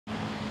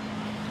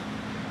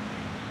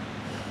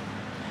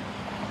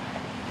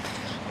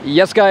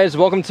Yes guys,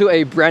 welcome to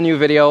a brand new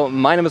video.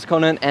 My name is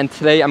Conan and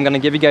today I'm going to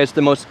give you guys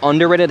the most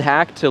underrated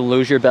hack to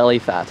lose your belly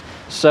fat.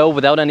 So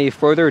without any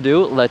further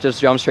ado, let's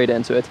just jump straight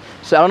into it.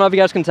 So I don't know if you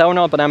guys can tell or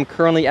not, but I'm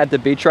currently at the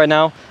beach right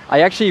now.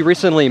 I actually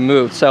recently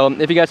moved, so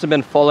if you guys have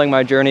been following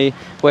my journey,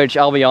 which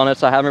I'll be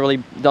honest, I haven't really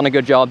done a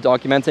good job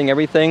documenting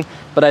everything,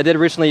 but I did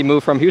recently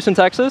move from Houston,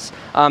 Texas,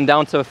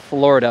 down to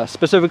Florida,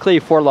 specifically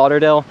Fort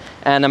Lauderdale,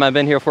 and I've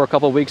been here for a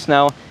couple of weeks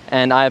now,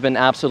 and I've been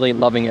absolutely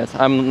loving it.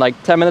 I'm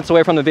like 10 minutes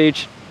away from the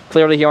beach,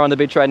 clearly here on the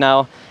beach right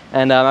now,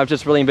 and I've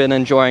just really been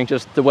enjoying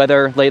just the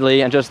weather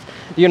lately and just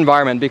the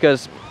environment,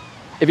 because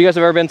if you guys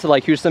have ever been to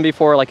like Houston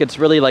before, like it's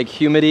really like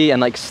humidity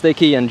and like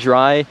sticky and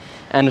dry,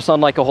 and it's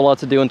not like a whole lot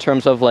to do in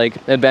terms of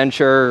like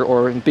adventure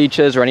or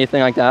beaches or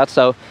anything like that.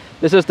 So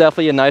this is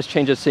definitely a nice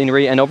change of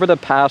scenery, and over the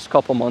past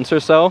couple months or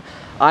so,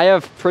 I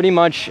have pretty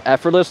much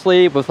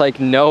effortlessly, with like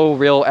no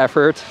real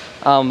effort,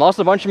 lost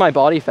a bunch of my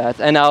body fat.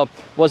 And now,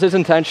 was this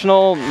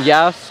intentional?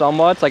 Yeah,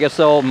 somewhat. Like I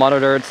still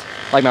monitored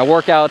like my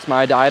workouts,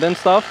 my diet and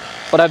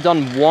stuff, but I've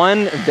done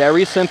one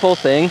very simple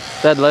thing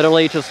that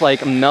literally just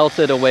like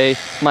melted away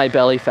my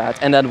belly fat.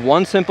 And that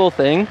one simple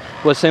thing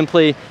was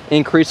simply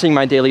increasing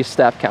my daily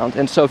step count.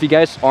 And so if you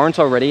guys aren't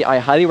already, I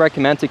highly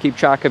recommend to keep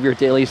track of your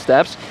daily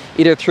steps,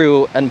 either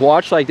through a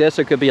watch like this,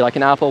 it could be like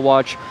an Apple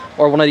Watch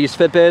or one of these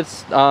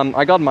Fitbits.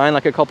 I got mine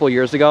like a couple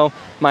years ago.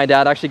 My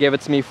dad actually gave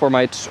it to me for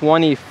my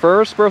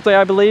 21st birthday,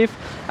 I believe.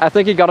 I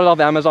think he got it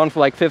off Amazon for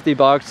like 50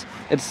 bucks.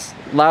 It's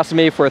lasted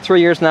me for 3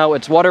 years now.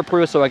 It's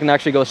waterproof, so I can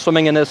actually go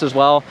swimming in this as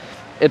well.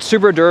 It's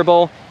super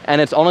durable, and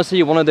it's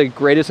honestly one of the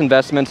greatest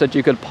investments that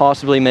you could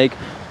possibly make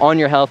on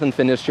your health and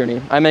fitness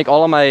journey. I make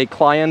all of my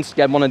clients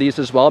get one of these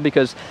as well,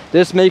 because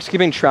this makes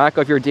keeping track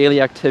of your daily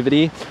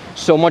activity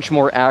so much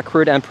more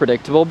accurate and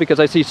predictable, because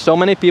I see so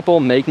many people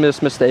make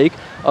this mistake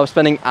of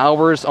spending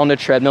hours on the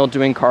treadmill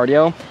doing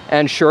cardio,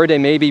 and sure, they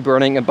may be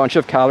burning a bunch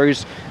of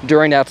calories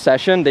during that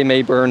session. They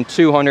may burn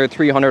 200,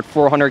 300,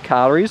 400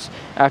 calories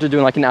after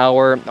doing like an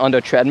hour on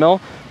the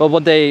treadmill, but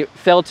what they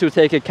fail to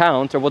take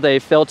account, or what they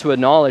fail to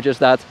acknowledge, is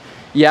that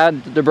yeah,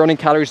 they're burning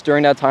calories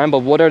during that time, but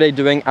what are they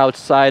doing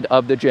outside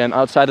of the gym,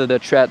 outside of the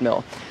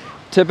treadmill?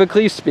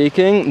 Typically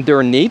speaking,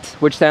 their NEAT,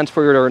 which stands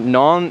for your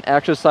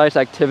non-exercise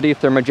activity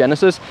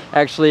thermogenesis,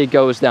 actually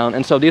goes down.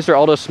 And so these are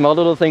all those small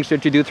little things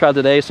that you do throughout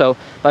the day. So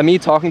by me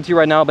talking to you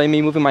right now, by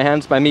me moving my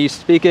hands, by me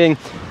speaking,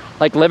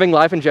 like living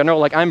life in general,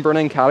 like I'm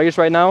burning calories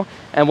right now.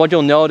 And what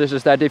you'll notice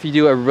is that if you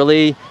do a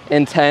really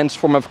intense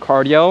form of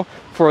cardio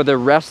for the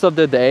rest of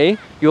the day,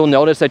 you'll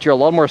notice that you're a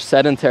lot more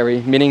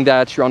sedentary, meaning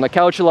that you're on the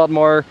couch a lot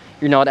more,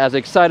 you're not as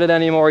excited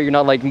anymore, you're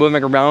not like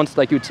moving around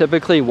like you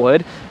typically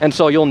would. And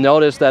so you'll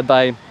notice that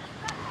by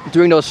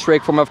doing those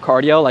strict form of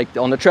cardio, like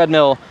on the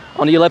treadmill,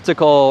 on the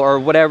elliptical, or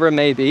whatever it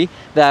may be,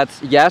 that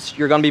yes,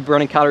 you're gonna be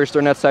burning calories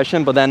during that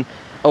session, but then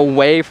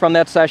away from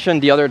that session,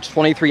 the other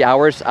 23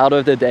 hours out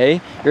of the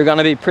day, you're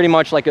gonna be pretty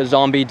much like a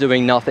zombie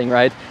doing nothing,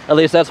 right? At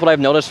least that's what I've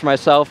noticed for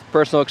myself,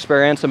 personal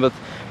experience, and with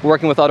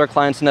working with other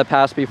clients in the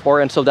past before.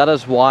 And so that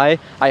is why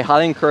I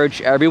highly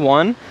encourage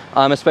everyone,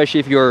 especially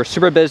if you're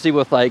super busy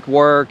with like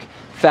work,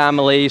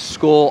 family,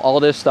 school, all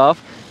this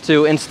stuff,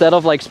 to instead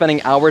of like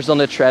spending hours on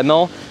the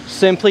treadmill,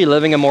 simply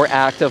living a more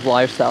active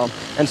lifestyle.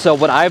 And so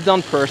what I've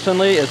done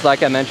personally is,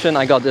 like I mentioned,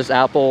 I got this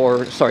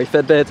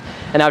Fitbit,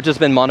 and I've just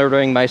been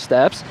monitoring my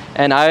steps,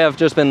 and I have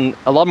just been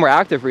a lot more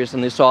active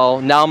recently. So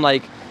now I'm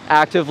like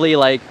actively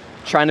like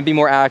trying to be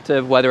more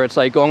active, whether it's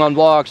like going on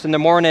walks in the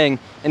morning,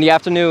 in the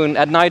afternoon,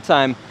 at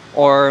nighttime,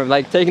 or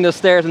like taking the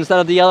stairs instead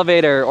of the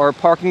elevator, or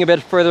parking a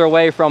bit further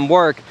away from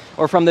work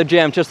or from the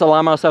gym, just to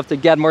allow myself to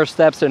get more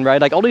steps in, right?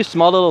 Like all these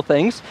small little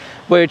things,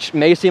 which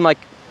may seem like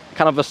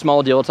kind of a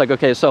small deal. It's like,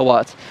 okay, so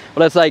what?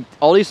 But it's like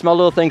all these small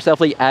little things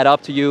definitely add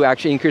up to you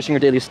actually increasing your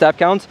daily step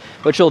count,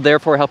 which will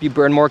therefore help you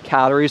burn more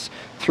calories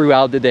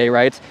throughout the day,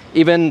 right?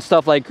 Even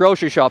stuff like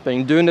grocery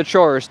shopping, doing the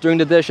chores, doing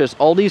the dishes,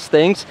 all these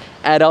things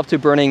add up to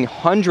burning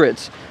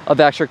hundreds of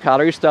extra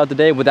calories throughout the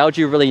day without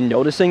you really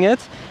noticing it.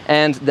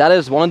 And that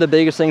is one of the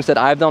biggest things that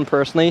I've done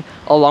personally,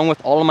 along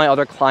with all of my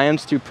other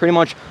clients, to pretty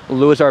much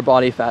lose our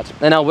body fat.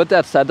 And now with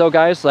that said though,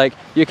 guys, like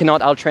you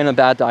cannot outtrain a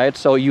bad diet.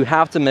 So you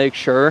have to make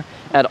sure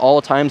at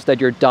all times that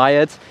your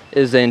diet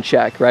is in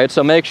check, right?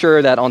 So make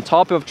sure that on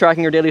top of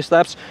tracking your daily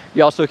steps,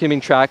 you're also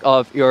keeping track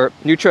of your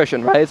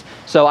nutrition, right?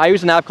 So I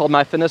use an app called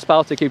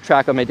MyFitnessPal to keep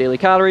track of my daily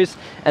calories.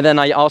 And then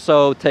I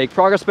also take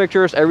progress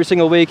pictures every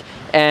single week,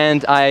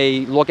 and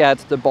I look at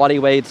the body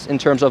weights in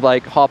terms of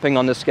like hopping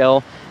on the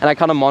scale, and I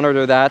kind of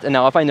monitor that. And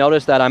now if I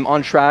notice that I'm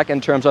on track in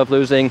terms of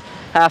losing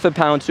half a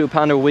pound to a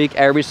pound a week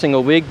every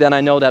single week, then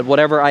I know that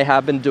whatever I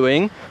have been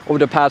doing over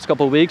the past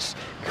couple of weeks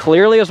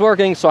clearly is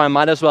working, so I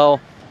might as well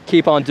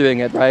keep on doing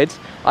it, right?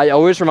 I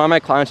always remind my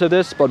clients of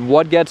this, but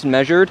what gets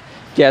measured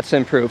gets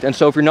improved. And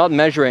so if you're not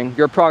measuring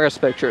your progress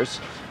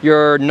pictures,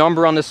 your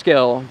number on the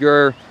scale,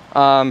 your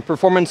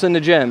performance in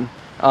the gym,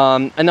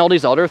 and all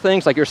these other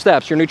things like your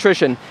steps, your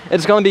nutrition,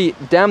 it's going to be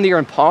damn near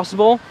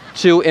impossible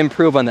to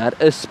improve on that,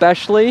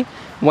 especially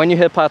when you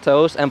hit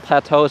plateaus, and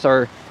plateaus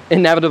are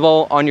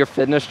inevitable on your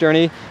fitness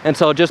journey. And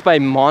so just by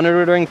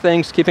monitoring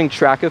things, keeping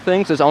track of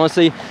things is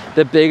honestly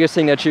the biggest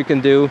thing that you can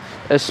do,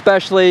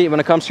 especially when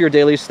it comes to your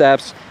daily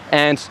steps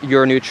and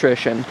your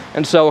nutrition.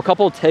 And so a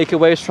couple of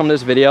takeaways from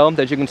this video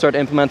that you can start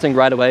implementing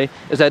right away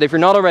is that if you're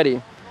not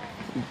already,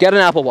 get an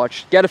Apple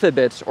Watch, get a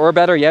Fitbit, or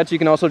better yet, you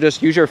can also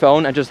just use your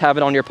phone and just have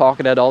it on your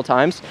pocket at all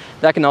times.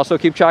 That can also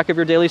keep track of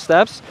your daily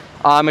steps.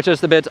 It's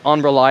just a bit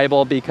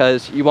unreliable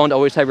because you won't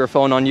always have your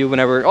phone on you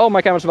whenever, oh,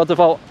 my camera's about to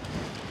fall.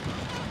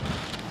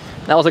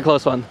 That was a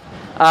close one.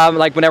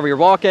 Like whenever you're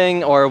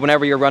walking or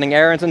whenever you're running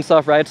errands and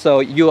stuff, right? So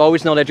you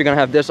always know that you're gonna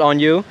have this on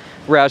you,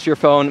 whereas your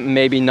phone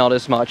maybe not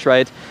as much,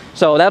 right?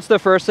 So that's the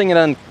first thing. And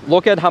then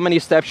look at how many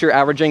steps you're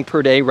averaging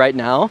per day right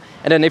now.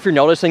 And then if you're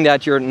noticing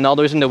that you're not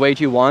losing the weight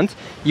you won't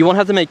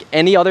have to make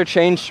any other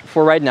change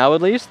for right now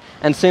at least,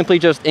 and simply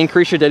just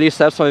increase your daily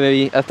steps by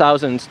maybe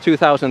 1,000,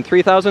 2,000,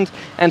 3,000,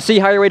 and see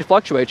how your weight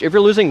fluctuates. If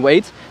you're losing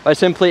weight by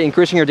simply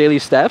increasing your daily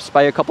steps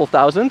by a couple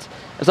thousand,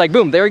 it's like,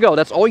 boom, there you go.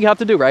 That's all you have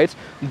to do, right?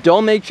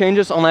 Don't make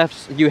changes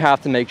unless you have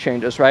to make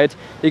changes, right?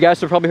 You guys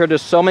have probably heard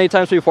this so many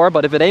times before,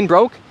 but if it ain't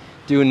broke,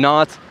 do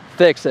not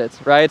fix it,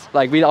 right?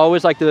 Like, we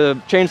always like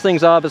to change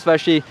things up,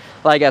 especially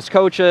like as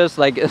coaches.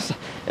 Like,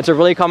 it's a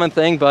really common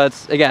thing, but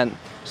again,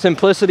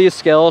 simplicity is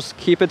skills.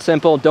 Keep it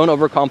simple, don't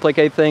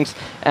overcomplicate things.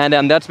 And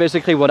that's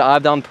basically what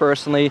I've done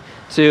personally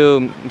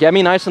to get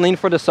me nice and lean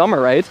for the summer,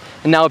 right?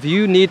 And now if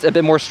you need a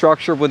bit more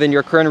structure within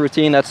your current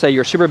routine, let's say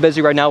you're super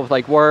busy right now with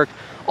like work,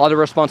 other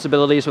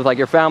responsibilities with like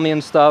your family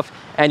and stuff,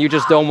 and you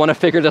just don't want to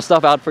figure this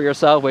stuff out for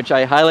yourself, which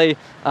I highly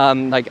I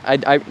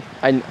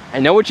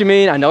know what you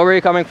mean. I know where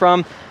you're coming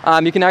from.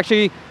 You can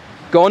actually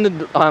go in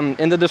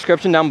the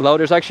description down below.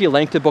 There's actually a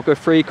link to book a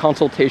free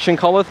consultation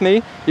call with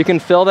me. You can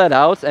fill that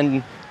out,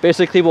 and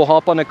basically we'll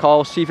hop on a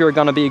call, see if you're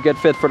going to be a good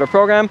fit for the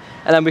program,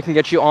 and then we can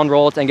get you on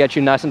rolled and get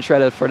you nice and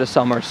shredded for the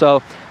summer.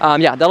 So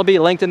yeah, that'll be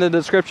linked in the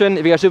description.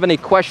 If you guys have any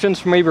questions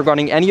for me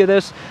regarding any of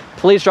this,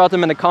 please drop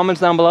them in the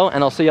comments down below,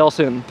 and I'll see y'all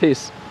soon.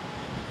 Peace.